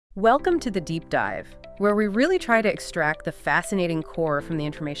Welcome to the Deep Dive, where we really try to extract the fascinating core from the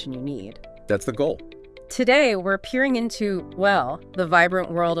information you need. That's the goal. Today, we're peering into, well, the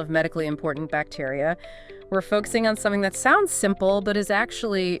vibrant world of medically important bacteria. We're focusing on something that sounds simple, but is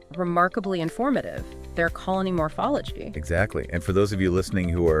actually remarkably informative: their colony morphology. Exactly. And for those of you listening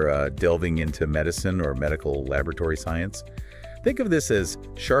who are delving into medicine or medical laboratory science, think of this as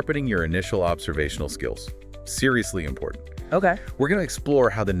sharpening your initial observational skills. Seriously important. Okay. We're going to explore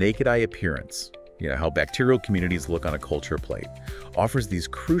how the naked eye appearance, how bacterial communities look on a culture plate, offers these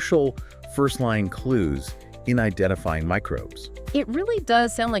crucial first-line clues in identifying microbes. It really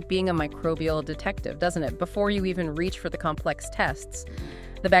does sound like being a microbial detective, doesn't it? Before you even reach for the complex tests,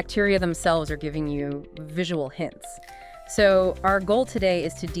 the bacteria themselves are giving you visual hints. So our goal today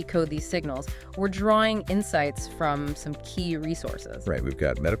is to decode these signals. We're drawing insights from some key resources. Right. We've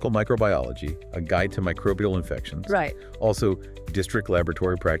got medical microbiology, a guide to microbial infections. Right. Also, district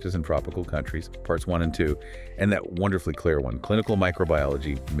laboratory practice in tropical countries, parts 1 and 2, and that wonderfully clear one, clinical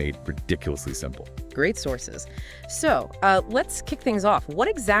microbiology, made ridiculously simple. Great sources. So let's kick things off. What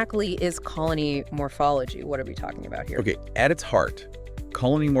exactly is colony morphology? What are we talking about here? Okay, at its heart,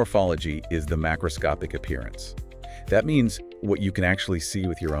 colony morphology is the macroscopic appearance. That means what you can actually see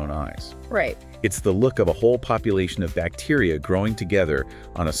with your own eyes. Right. It's the look of a whole population of bacteria growing together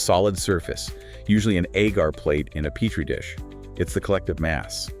on a solid surface, usually an agar plate in a petri dish. It's the collective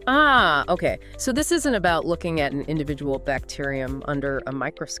mass. Ah, okay. So this isn't about looking at an individual bacterium under a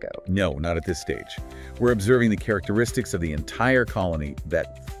microscope. No, not at this stage. We're observing the characteristics of the entire colony,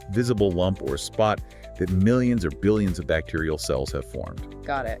 that visible lump or spot that millions or billions of bacterial cells have formed.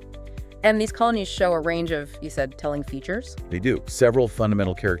 Got it. And these colonies show a range of, you said, telling features? They do. Several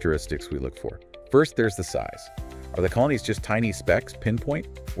fundamental characteristics we look for. First, there's the size. Are the colonies just tiny specks, pinpoint,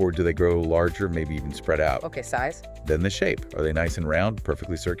 or do they grow larger, maybe even spread out? Okay, size. Then the shape. Are they nice and round,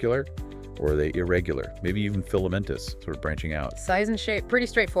 perfectly circular, or are they irregular, maybe even filamentous, sort of branching out? Size and shape, pretty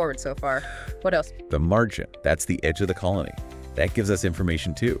straightforward so far. What else? The margin. That's the edge of the colony. That gives us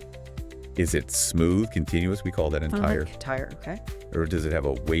information too. Is it smooth, continuous? We call that entire. Entire, okay. Or does it have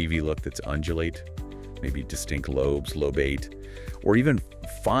a wavy look that's undulate? Maybe distinct lobes, lobate, or even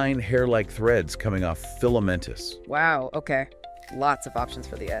fine hair-like threads coming off filamentous. Wow, okay. Lots of options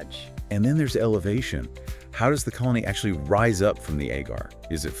for the edge. And then there's elevation. How does the colony actually rise up from the agar?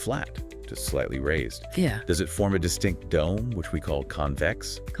 Is it flat, just slightly raised? Yeah. Does it form a distinct dome, which we call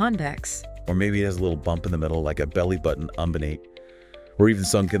convex? Convex. Or maybe it has a little bump in the middle, like a belly button umbonate, or even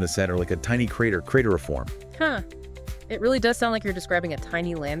sunk in the center, like a tiny crateriform. Huh. It really does sound like you're describing a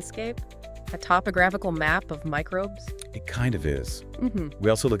tiny landscape, a topographical map of microbes. It kind of is. Mm-hmm.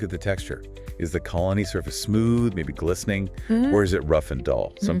 We also look at the texture. Is the colony surface smooth, maybe glistening, or is it rough and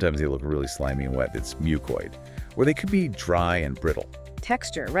dull? Sometimes they look really slimy and wet. It's mucoid. Or they could be dry and brittle.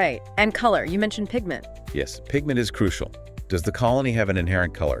 Texture, right. And color. You mentioned pigment. Yes, pigment is crucial. Does the colony have an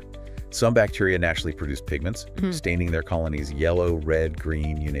inherent color? Some bacteria naturally produce pigments, staining their colonies yellow, red,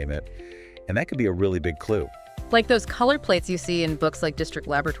 green, you name it. And that could be a really big clue. Like those color plates you see in books like District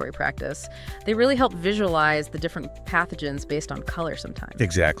Laboratory Practice. They really help visualize the different pathogens based on color sometimes.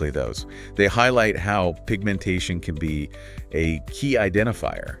 Exactly those. They highlight how pigmentation can be a key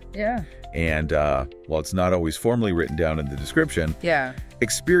identifier. Yeah. And while it's not always formally written down in the description, Yeah.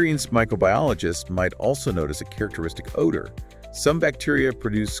 experienced microbiologists might also notice a characteristic odor. Some bacteria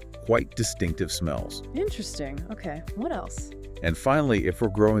produce quite distinctive smells. Interesting. Okay. What else? And finally, if we're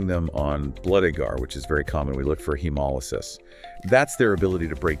growing them on blood agar, which is very common, we look for hemolysis. That's their ability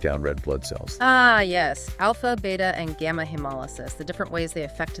to break down red blood cells. Ah, yes. Alpha, beta, and gamma hemolysis, the different ways they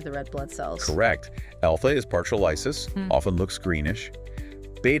affect the red blood cells. Correct. Alpha is partial lysis, often looks greenish.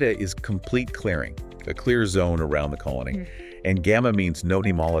 Beta is complete clearing, a clear zone around the colony. And gamma means no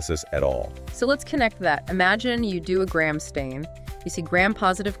hemolysis at all. So let's connect that. Imagine you do a gram stain, you see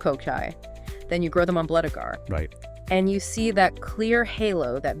gram-positive cocci, then you grow them on blood agar. Right. And you see that clear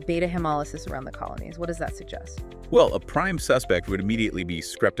halo, that beta hemolysis around the colonies. What does that suggest? Well, a prime suspect would immediately be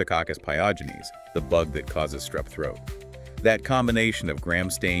Streptococcus pyogenes, the bug that causes strep throat. That combination of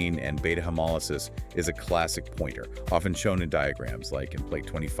gram stain and beta hemolysis is a classic pointer, often shown in diagrams like in plate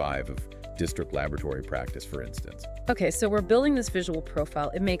 25 of District Laboratory Practice, for instance. Okay, so we're building this visual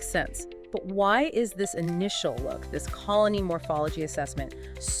profile. It makes sense. But why is this initial look, this colony morphology assessment,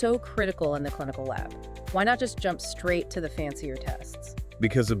 so critical in the clinical lab? Why not just jump straight to the fancier tests?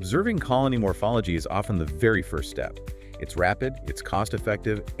 Because observing colony morphology is often the very first step. It's rapid, it's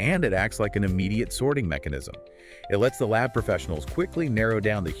cost-effective, and it acts like an immediate sorting mechanism. It lets the lab professionals quickly narrow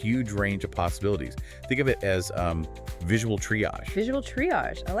down the huge range of possibilities. Think of it as visual triage. Visual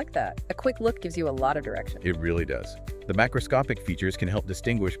triage. I like that. A quick look gives you a lot of direction. It really does. The macroscopic features can help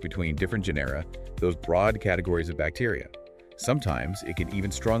distinguish between different genera, those broad categories of bacteria. Sometimes it can even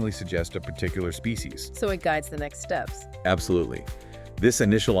strongly suggest a particular species. So it guides the next steps. Absolutely. This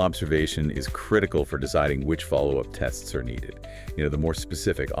initial observation is critical for deciding which follow-up tests are needed. The more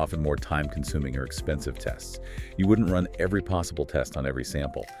specific, often more time-consuming or expensive tests. You wouldn't run every possible test on every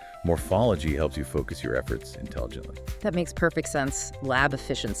sample. Morphology helps you focus your efforts intelligently. That makes perfect sense. Lab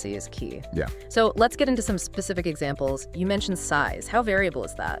efficiency is key. Yeah. So let's get into some specific examples. You mentioned size. How variable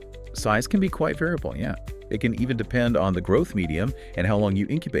is that? Size can be quite variable, yeah. It can even depend on the growth medium and how long you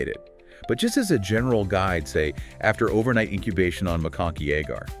incubate it. But just as a general guide, say, after overnight incubation on MacConkey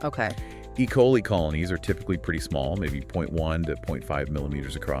agar. Okay. E. coli colonies are typically pretty small, maybe 0.1 to 0.5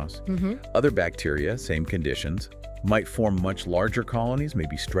 millimeters across. Other bacteria, same conditions, might form much larger colonies,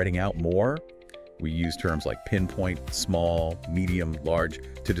 maybe spreading out more. We use terms like pinpoint, small, medium, large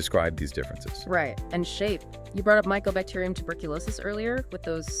to describe these differences. Right. And shape. You brought up Mycobacterium tuberculosis earlier with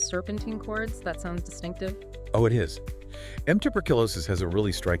those serpentine cords. That sounds distinctive. Oh, it is. M. tuberculosis has a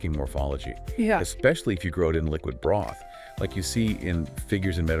really striking morphology, especially if you grow it in liquid broth. Like you see in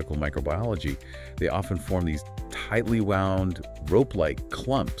figures in medical microbiology, they often form these tightly wound, rope-like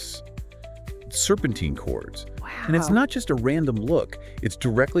clumps, serpentine cords. Wow. And it's not just a random look. It's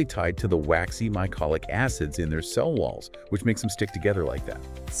directly tied to the waxy mycolic acids in their cell walls, which makes them stick together like that.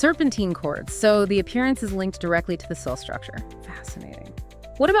 Serpentine cords. So the appearance is linked directly to the cell structure. Fascinating.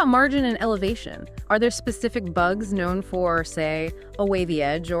 What about margin and elevation? Are there specific bugs known for, say, a wavy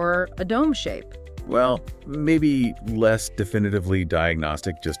edge or a dome shape? Well, maybe less definitively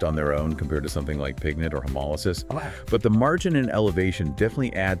diagnostic just on their own compared to something like Pigment or Hemolysis. But the margin and elevation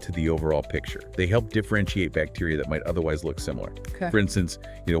definitely add to the overall picture. They help differentiate bacteria that might otherwise look similar. Okay. For instance,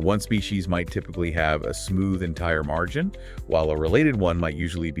 one species might typically have a smooth entire margin, while a related one might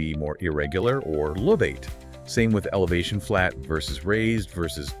usually be more irregular or lobate. Same with elevation, flat versus raised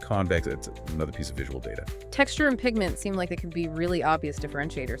versus convex. It's another piece of visual data. Texture and pigment seem like they could be really obvious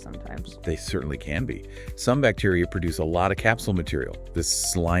differentiators sometimes. They certainly can be. Some bacteria produce a lot of capsule material, this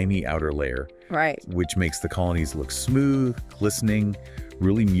slimy outer layer, Right. which makes the colonies look smooth, glistening,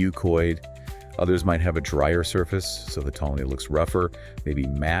 really mucoid. Others might have a drier surface, so the colony looks rougher, maybe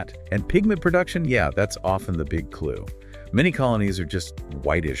matte. And pigment production, yeah, that's often the big clue. Many colonies are just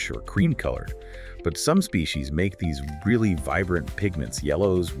whitish or cream-colored. But some species make these really vibrant pigments,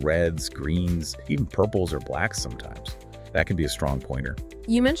 yellows, reds, greens, even purples or blacks sometimes. That can be a strong pointer.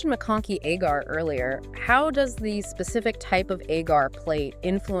 You mentioned MacConkey agar earlier. How does the specific type of agar plate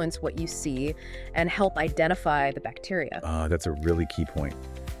influence what you see and help identify the bacteria? That's a really key point.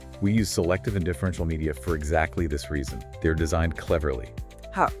 We use selective and differential media for exactly this reason. They're designed cleverly.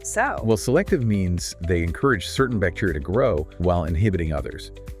 How so? Well, selective means they encourage certain bacteria to grow while inhibiting others.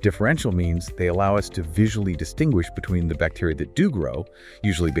 Differential means they allow us to visually distinguish between the bacteria that do grow,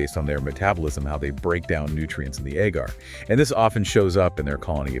 usually based on their metabolism, how they break down nutrients in the agar. And this often shows up in their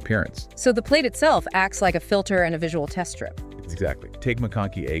colony appearance. So the plate itself acts like a filter and a visual test strip. Exactly. Take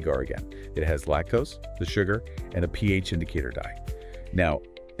MacConkey agar again. It has lactose, the sugar, and a pH indicator dye. Now,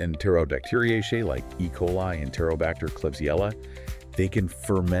 Enterobacteriaceae like E. coli, Enterobacter, Klebsiella, they can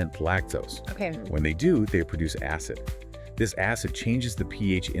ferment lactose. Okay. When they do, they produce acid. This acid changes the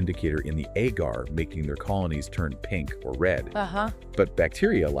pH indicator in the agar, making their colonies turn pink or red. But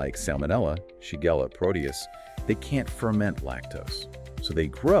bacteria like Salmonella, Shigella, Proteus, they can't ferment lactose. So they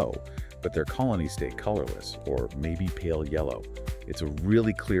grow, but their colonies stay colorless or maybe pale yellow. It's a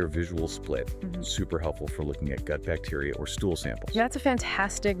really clear visual split, super helpful for looking at gut bacteria or stool samples. Yeah, that's a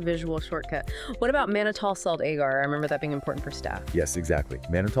fantastic visual shortcut. What about mannitol salt agar? I remember that being important for staph. Yes, exactly.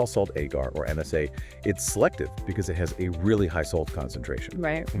 Mannitol salt agar, or MSA, it's selective because it has a really high salt concentration.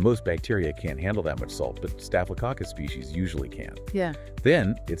 Right. Most bacteria can't handle that much salt, but Staphylococcus species usually can. Yeah.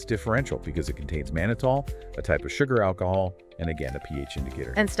 Then it's differential because it contains mannitol, a type of sugar alcohol, and again, a pH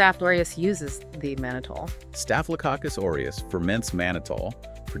indicator. And Staph aureus uses the mannitol. Staphylococcus aureus ferments mannitol,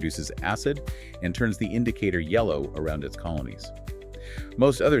 produces acid, and turns the indicator yellow around its colonies.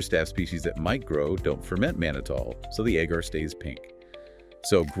 Most other staph species that might grow don't ferment mannitol, so the agar stays pink.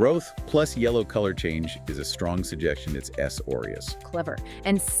 So growth plus yellow color change is a strong suggestion it's S. aureus. Clever.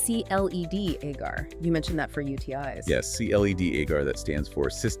 And CLED agar. You mentioned that for UTIs. Yes, CLED agar, that stands for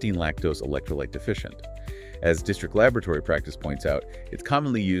cysteine lactose electrolyte deficient. As district laboratory practice points out, it's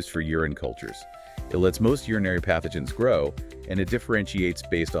commonly used for urine cultures. It lets most urinary pathogens grow, and it differentiates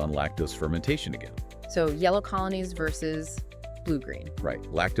based on lactose fermentation again. So yellow colonies versus blue-green. Right.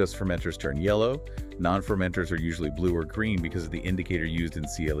 Lactose fermenters turn yellow. Non-fermenters are usually blue or green because of the indicator used in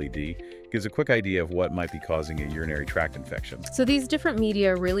CLED. Gives a quick idea of what might be causing a urinary tract infection. So these different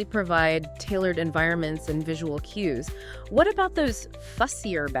media really provide tailored environments and visual cues. What about those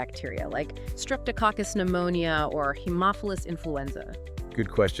fussier bacteria like Streptococcus pneumonia or Haemophilus influenza? Good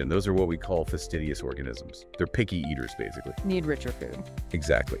question. Those are what we call fastidious organisms. They're picky eaters, basically. Need richer food.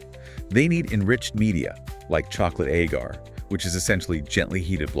 Exactly. They need enriched media, like chocolate agar, which is essentially gently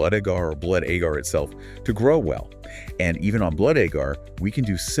heated blood agar or blood agar itself, to grow well. And even on blood agar, we can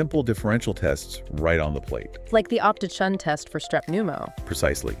do simple differential tests right on the plate. Like the OptiChun test for strep pneumo.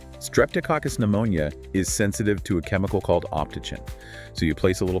 Precisely. Streptococcus pneumonia is sensitive to a chemical called optichin. So you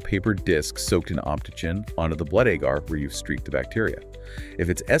place a little paper disc soaked in optichin onto the blood agar where you've streaked the bacteria. If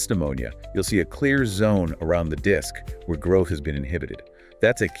it's S. pneumonia, you'll see a clear zone around the disc where growth has been inhibited.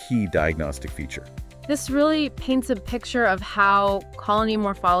 That's a key diagnostic feature. This really paints a picture of how colony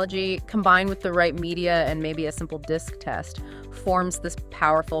morphology, combined with the right media and maybe a simple disc test, forms this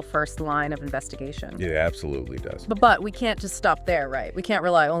powerful first line of investigation. It absolutely does. But we can't just stop there, right? We can't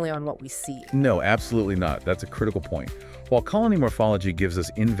rely only on what we see. No, absolutely not. That's a critical point. While colony morphology gives us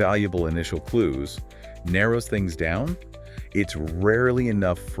invaluable initial clues, narrows things down, it's rarely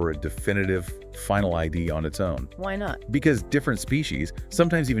enough for a definitive final ID on its own. Why not? Because different species,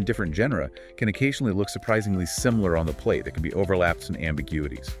 sometimes even different genera, can occasionally look surprisingly similar on the plate. There can be overlaps and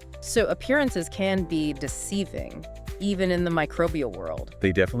ambiguities. So appearances can be deceiving, even in the microbial world.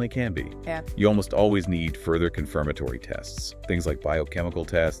 They definitely can be. Yeah. You almost always need further confirmatory tests. Things like biochemical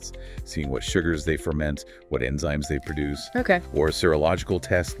tests, seeing what sugars they ferment, what enzymes they produce. Okay. Or a serological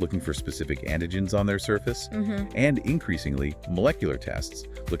test looking for specific antigens on their surface. And increasingly, molecular tests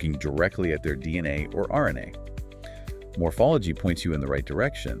looking directly at their DNA or RNA. Morphology points you in the right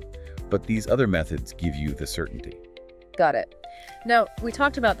direction, but these other methods give you the certainty. Got it. Now, we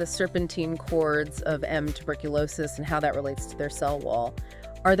talked about the serpentine cords of M. tuberculosis and how that relates to their cell wall.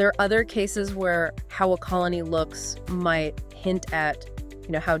 Are there other cases where how a colony looks might hint at,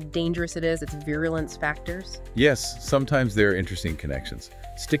 how dangerous it is, its virulence factors? Yes, sometimes there are interesting connections.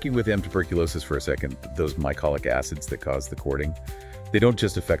 Sticking with M. tuberculosis for a second, those mycolic acids that cause the cording, they don't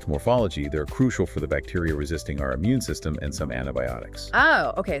just affect morphology, they're crucial for the bacteria resisting our immune system and some antibiotics.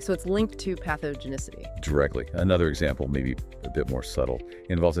 Oh, okay, so it's linked to pathogenicity. Directly. Another example, maybe a bit more subtle,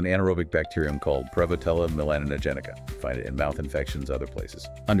 involves an anaerobic bacterium called Prevotella melanogenica. You find it in mouth infections, other places.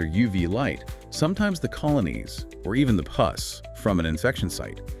 Under UV light, sometimes the colonies, or even the pus, from an infection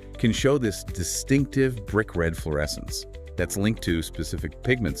site can show this distinctive brick red fluorescence that's linked to specific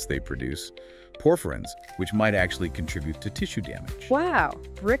pigments they produce, porphyrins, which might actually contribute to tissue damage. Wow,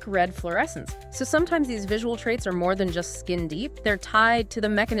 brick red fluorescence. So sometimes these visual traits are more than just skin deep, they're tied to the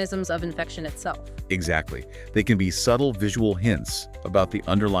mechanisms of infection itself. Exactly. They can be subtle visual hints about the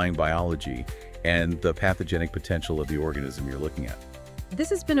underlying biology and the pathogenic potential of the organism you're looking at. This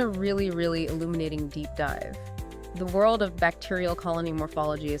has been a really, really illuminating deep dive. The world of bacterial colony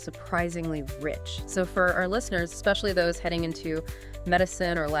morphology is surprisingly rich. So for our listeners, especially those heading into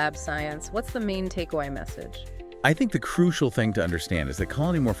medicine or lab science, what's the main takeaway message? I think the crucial thing to understand is that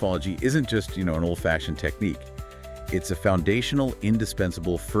colony morphology isn't just, an old-fashioned technique. It's a foundational,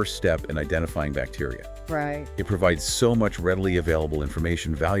 indispensable first step in identifying bacteria. Right. It provides so much readily available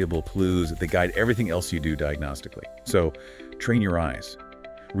information, valuable clues that guide everything else you do diagnostically. So train your eyes.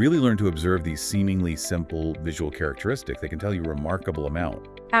 Really learn to observe these seemingly simple visual characteristics. They can tell you a remarkable amount.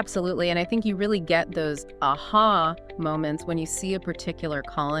 Absolutely, and I think you really get those aha moments when you see a particular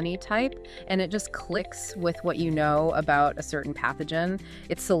colony type and it just clicks with what you know about a certain pathogen.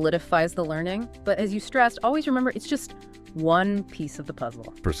 It solidifies the learning, but as you stressed, always remember it's just one piece of the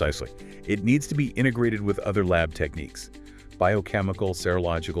puzzle. Precisely. It needs to be integrated with other lab techniques, biochemical,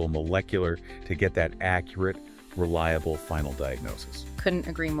 serological, molecular, to get that accurate, reliable final diagnosis. Couldn't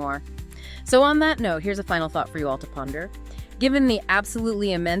agree more. So on that note, here's a final thought for you all to ponder. Given the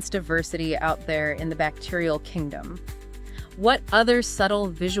absolutely immense diversity out there in the bacterial kingdom, what other subtle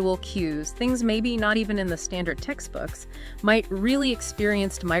visual cues, things maybe not even in the standard textbooks, might really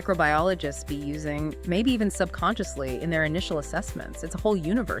experienced microbiologists be using, maybe even subconsciously in their initial assessments? It's a whole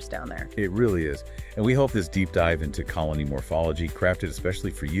universe down there. It really is. And we hope this deep dive into colony morphology, crafted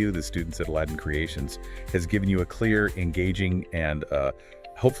especially for you, the students at Aladdin Creations, has given you a clear, engaging, and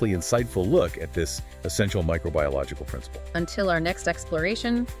hopefully insightful look at this essential microbiological principle. Until our next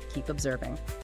exploration, keep observing.